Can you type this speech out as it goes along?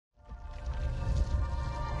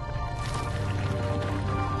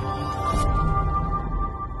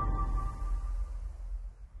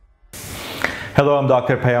Hello, I'm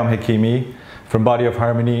Dr. Payam Hakimi from Body of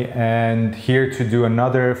Harmony, and here to do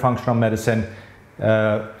another functional medicine,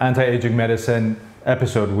 anti-aging medicine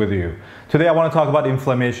episode with you. Today I want to talk about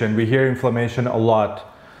inflammation. We hear inflammation a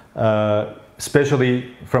lot,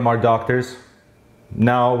 especially from our doctors.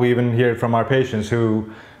 Now we even hear it from our patients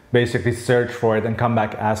who basically search for it and come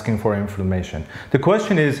back asking for inflammation. The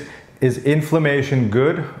question is inflammation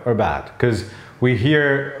good or bad? Because we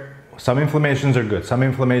hear some inflammations are good, some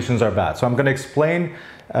inflammations are bad. So I'm going to explain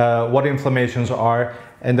what inflammations are,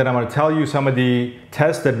 and then I'm going to tell you some of the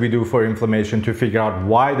tests that we do for inflammation to figure out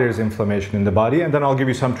why there's inflammation in the body, and then I'll give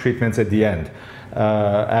you some treatments at the end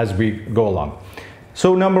as we go along.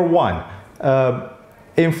 So number one,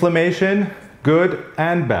 inflammation, good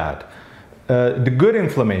and bad. The good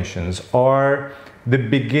inflammations are the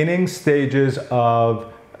beginning stages of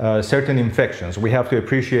certain infections. We have to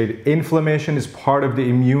appreciate inflammation is part of the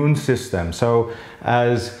immune system. So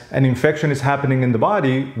as an infection is happening in the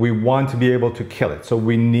body, we want to be able to kill it. So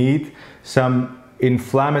we need some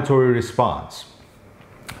inflammatory response.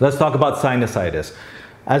 Let's talk about sinusitis.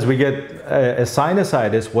 As we get a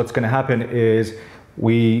sinusitis, what's going to happen is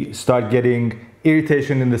we start getting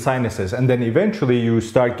irritation in the sinuses, and then eventually you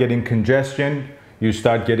start getting congestion, you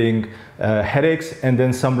start getting headaches, and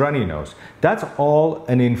then some runny nose. That's all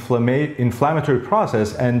an inflammatory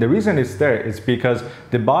process, and the reason it's there is because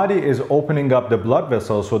the body is opening up the blood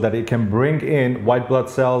vessels so that it can bring in white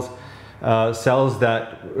blood cells, cells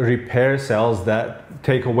that repair cells that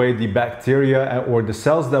take away the bacteria or the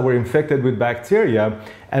cells that were infected with bacteria,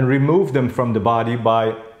 and remove them from the body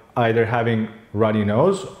by either having runny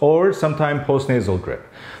nose or sometimes postnasal drip.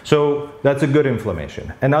 So that's a good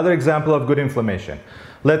inflammation. Another example of good inflammation.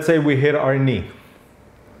 Let's say we hit our knee.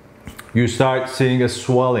 You start seeing a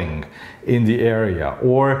swelling in the area.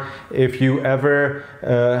 Or if you ever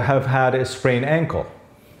have had a sprained ankle,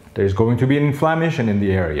 there's going to be an inflammation in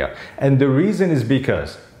the area. And the reason is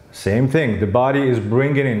because, same thing, the body is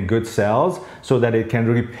bringing in good cells so that it can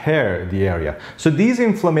repair the area. So these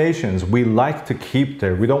inflammations we like to keep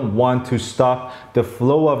there. We don't want to stop the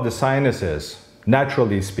flow of the sinuses,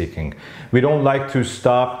 naturally speaking. We don't like to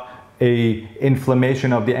stop a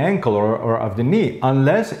inflammation of the ankle or of the knee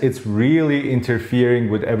unless it's really interfering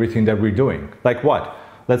with everything that we're doing. Like what?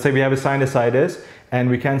 Let's say we have a sinusitis and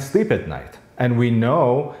we can't sleep at night. And we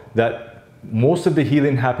know that most of the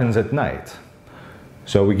healing happens at night.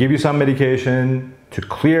 So we give you some medication to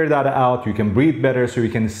clear that out. You can breathe better so you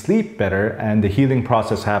can sleep better, and the healing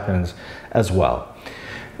process happens as well.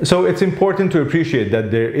 So it's important to appreciate that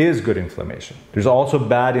there is good inflammation. There's also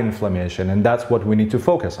bad inflammation, and that's what we need to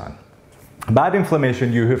focus on. Bad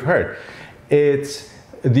inflammation, you have heard. It's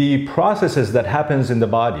the processes that happens in the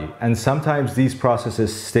body, and sometimes these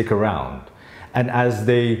processes stick around. And as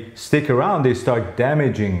they stick around, they start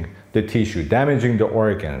damaging the tissue, damaging the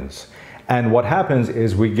organs. And what happens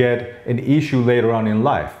is we get an issue later on in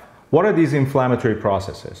life. What are these inflammatory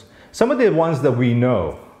processes? Some of the ones that we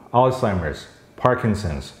know: Alzheimer's,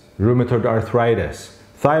 Parkinson's, rheumatoid arthritis,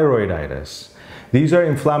 thyroiditis. These are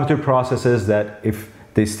inflammatory processes that if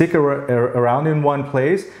they stick around in one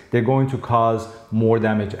place, they're going to cause more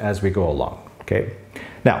damage as we go along. Okay?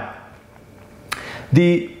 Now,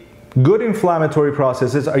 the good inflammatory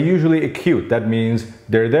processes are usually acute. That means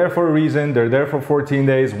they're there for a reason, they're there for 14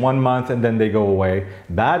 days, 1 month, and then they go away.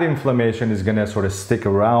 Bad inflammation is going to sort of stick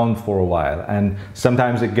around for a while, and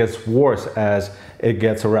sometimes it gets worse as it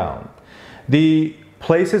gets around. The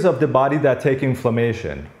places of the body that take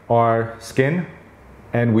inflammation are skin,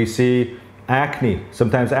 and we see acne.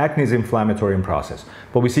 Sometimes acne is inflammatory in process,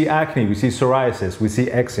 but we see acne, we see psoriasis, we see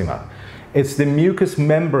eczema. It's the mucous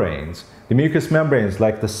membranes. The mucous membranes,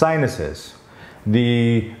 like the sinuses,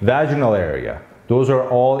 the vaginal area, those are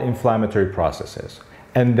all inflammatory processes.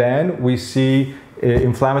 And then we see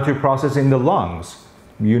inflammatory process in the lungs.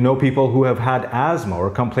 You know people who have had asthma or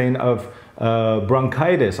complain of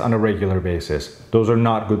bronchitis on a regular basis. Those are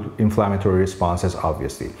not good inflammatory responses,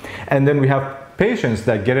 obviously. And then we have patients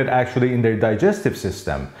that get it actually in their digestive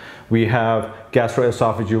system. We have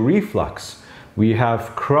gastroesophageal reflux. We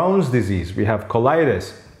have Crohn's disease. We have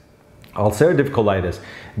colitis, ulcerative colitis.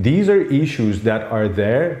 These are issues that are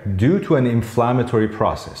there due to an inflammatory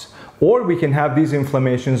process. Or we can have these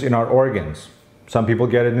inflammations in our organs. Some people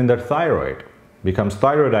get it in their thyroid, becomes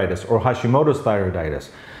thyroiditis or Hashimoto's thyroiditis.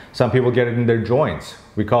 Some people get it in their joints.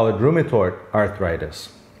 We call it rheumatoid arthritis.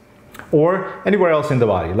 Or anywhere else in the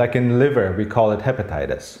body, like in liver, we call it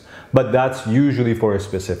hepatitis. But that's usually for a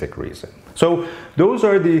specific reason. So those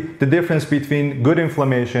are the difference between good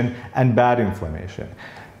inflammation and bad inflammation.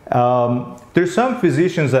 There's some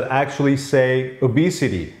physicians that actually say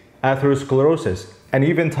obesity, atherosclerosis and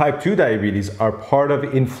even type 2 diabetes are part of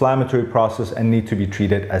the inflammatory process and need to be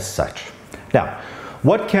treated as such. Now,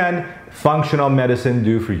 what can functional medicine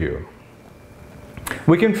do for you?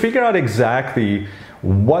 We can figure out exactly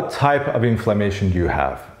what type of inflammation you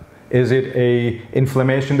have. Is it a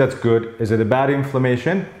inflammation that's good? Is it a bad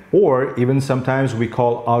inflammation? Or even sometimes we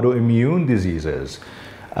call autoimmune diseases,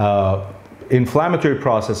 inflammatory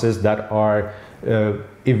processes that are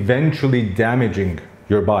eventually damaging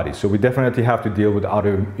your body. So we definitely have to deal with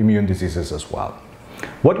autoimmune diseases as well.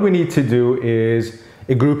 What we need to do is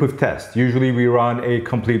a group of tests. Usually we run a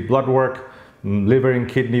complete blood work, liver and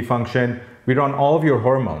kidney function. We run all of your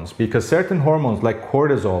hormones because certain hormones like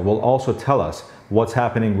cortisol will also tell us what's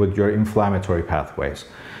happening with your inflammatory pathways.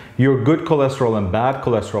 Your good cholesterol and bad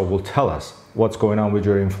cholesterol will tell us what's going on with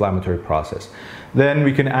your inflammatory process. Then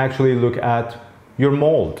we can actually look at your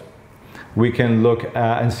mold. We can look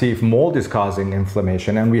and see if mold is causing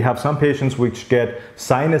inflammation, and we have some patients which get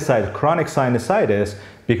sinusitis, chronic sinusitis,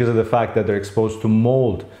 because of the fact that they're exposed to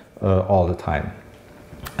mold all the time.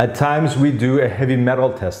 At times we do a heavy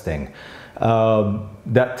metal testing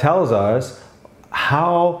that tells us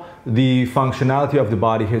how the functionality of the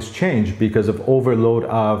body has changed because of overload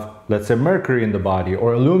of, let's say, mercury in the body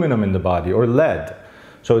or aluminum in the body or lead.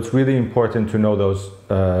 So it's really important to know those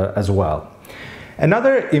as well.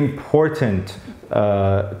 Another important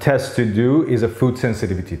test to do is a food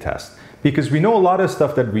sensitivity test, because we know a lot of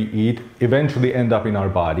stuff that we eat eventually end up in our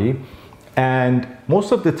body, and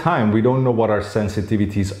most of the time we don't know what our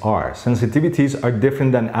sensitivities are. Sensitivities are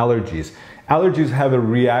different than allergies. Allergies have a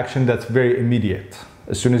reaction that's very immediate.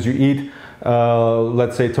 As soon as you eat,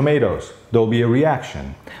 let's say, tomatoes, there'll be a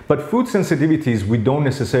reaction. But food sensitivities, we don't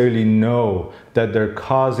necessarily know that they're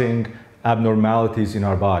causing abnormalities in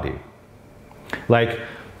our body. Like,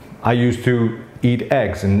 I used to eat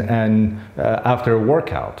eggs after a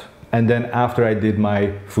workout, and then after I did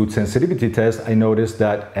my food sensitivity test, I noticed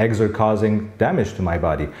that eggs are causing damage to my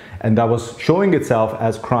body, and that was showing itself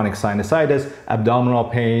as chronic sinusitis, abdominal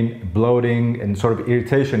pain, bloating, and sort of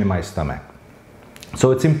irritation in my stomach.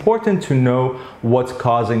 So it's important to know what's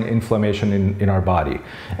causing inflammation in our body,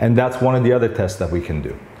 and that's one of the other tests that we can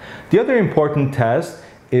do. The other important test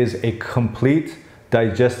is a complete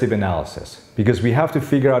digestive analysis, because we have to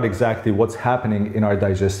figure out exactly what's happening in our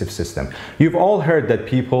digestive system. You've all heard that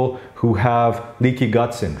people who have leaky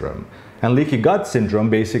gut syndrome, and leaky gut syndrome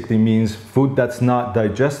basically means food that's not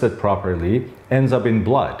digested properly ends up in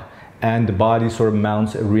blood, and the body sort of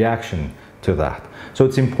mounts a reaction to that. So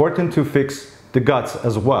it's important to fix the guts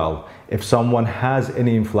as well if someone has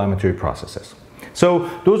any inflammatory processes. So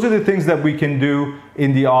those are the things that we can do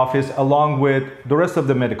in the office, along with the rest of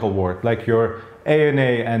the medical work, like your ANA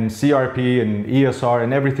and CRP and ESR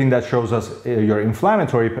and everything that shows us your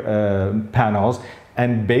inflammatory panels.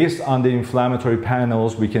 And based on the inflammatory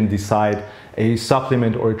panels, we can decide a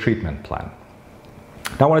supplement or a treatment plan.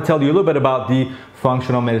 Now I want to tell you a little bit about the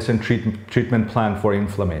functional medicine treatment plan for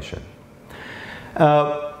inflammation.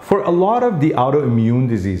 For a lot of the autoimmune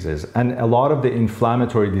diseases and a lot of the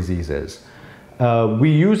inflammatory diseases, we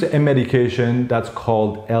use a medication that's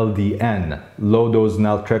called LDN, low-dose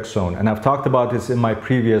naltrexone, and I've talked about this in my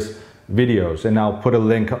previous videos, and I'll put a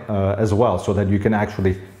link as well so that you can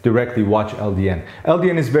actually directly watch LDN.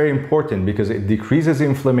 LDN is very important because it decreases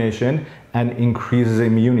inflammation and increases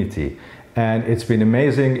immunity, and it's been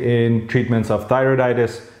amazing in treatments of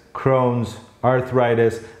thyroiditis, Crohn's,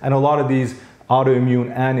 arthritis, and a lot of these autoimmune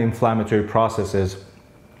and inflammatory processes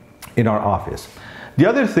in our office. The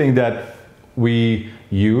other thing that we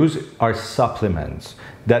use are supplements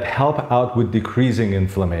that help out with decreasing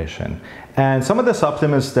inflammation. And some of the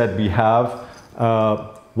supplements that we have,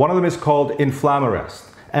 one of them is called Inflam-a-rest.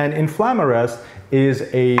 And Inflam-a-rest is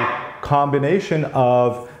a combination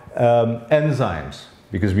of enzymes,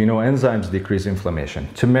 because we know enzymes decrease inflammation.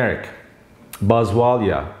 Turmeric,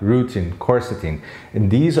 boswellia, rutin, quercetin.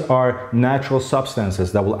 And these are natural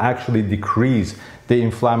substances that will actually decrease the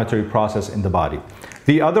inflammatory process in the body.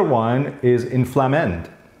 The other one is Inflam-end.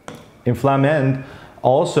 Inflam-end,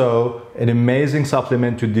 also an amazing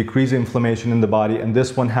supplement to decrease inflammation in the body, and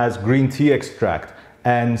this one has green tea extract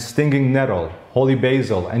and stinging nettle, holy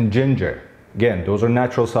basil, and ginger. Again, those are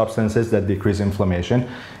natural substances that decrease inflammation.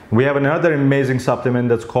 We have another amazing supplement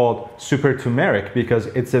that's called super turmeric, because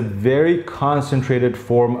it's a very concentrated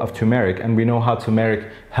form of turmeric, and we know how turmeric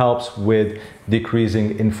helps with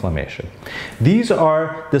decreasing inflammation. These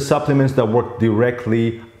are the supplements that work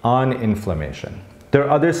directly on inflammation. There are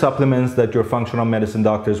other supplements that your functional medicine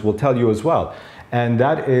doctors will tell you as well, and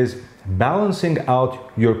that is balancing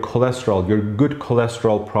out your cholesterol, your good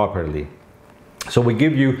cholesterol properly. So we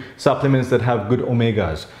give you supplements that have good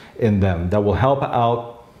omegas in them that will help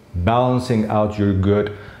out balancing out your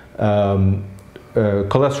good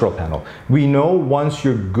cholesterol panel. We know once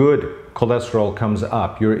your good cholesterol comes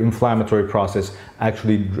up, your inflammatory process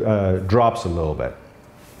actually drops a little bit.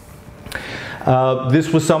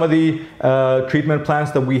 This was some of the treatment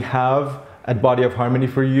plans that we have at Body of Harmony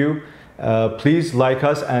for you. Please like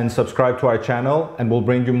us and subscribe to our channel, and we'll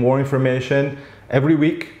bring you more information every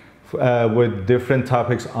week with different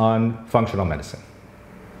topics on functional medicine.